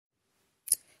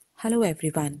Hello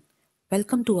everyone,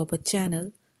 welcome to our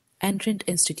channel Entrant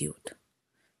Institute.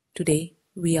 Today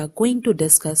we are going to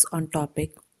discuss on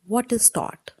topic what is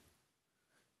tort.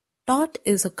 Tort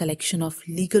is a collection of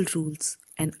legal rules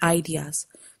and ideas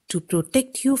to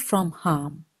protect you from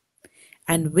harm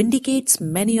and vindicates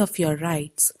many of your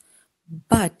rights,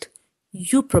 but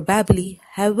you probably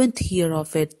haven't heard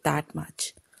of it that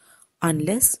much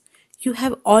unless you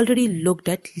have already looked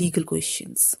at legal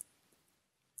questions.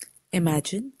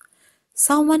 Imagine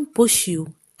someone push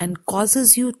you and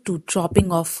causes you to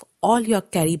dropping off all your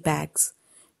carry bags,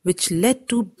 which led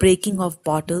to breaking of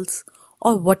bottles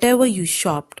or whatever you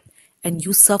shopped and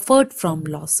you suffered from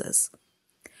losses.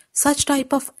 Such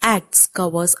type of acts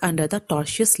covers under the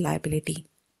tortious liability.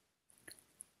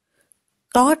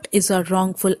 Tort is a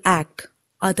wrongful act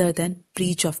other than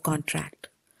breach of contract.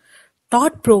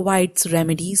 Tort provides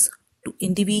remedies to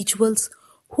individuals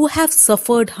who have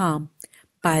suffered harm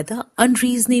by the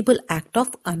unreasonable act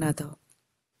of another.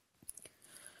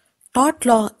 Tort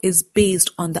law is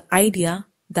based on the idea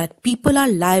that people are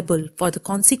liable for the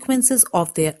consequences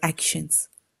of their actions,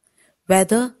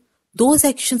 whether those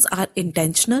actions are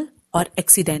intentional or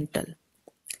accidental.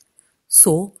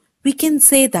 So, we can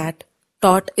say that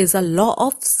tort is a law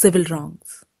of civil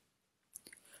wrongs.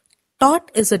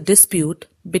 Tort is a dispute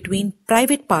between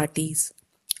private parties,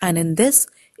 and in this,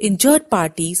 injured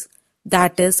parties,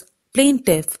 that is,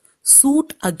 plaintiff,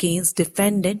 suit against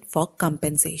defendant for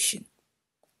compensation.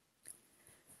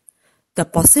 The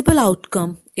possible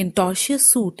outcome in tortious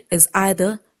suit is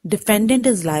either defendant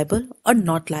is liable or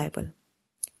not liable.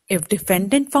 If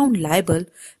defendant found liable,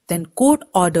 then court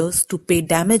orders to pay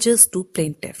damages to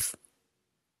plaintiff.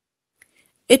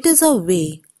 It is a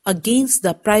way against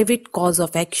the private cause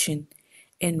of action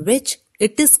in which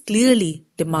it is clearly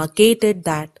demarcated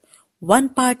that one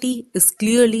party is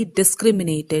clearly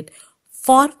discriminated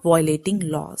for violating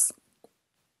laws.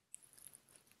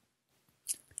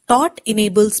 Tort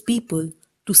enables people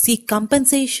to seek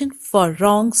compensation for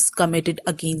wrongs committed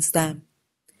against them.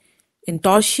 In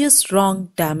tortious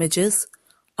wrong, damages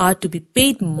are to be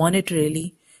paid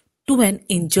monetarily to an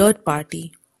injured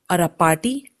party or a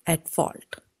party at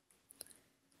fault.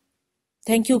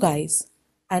 Thank you guys,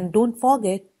 and don't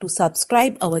forget to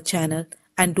subscribe our channel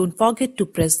and don't forget to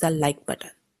press the like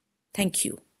button. Thank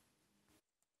you.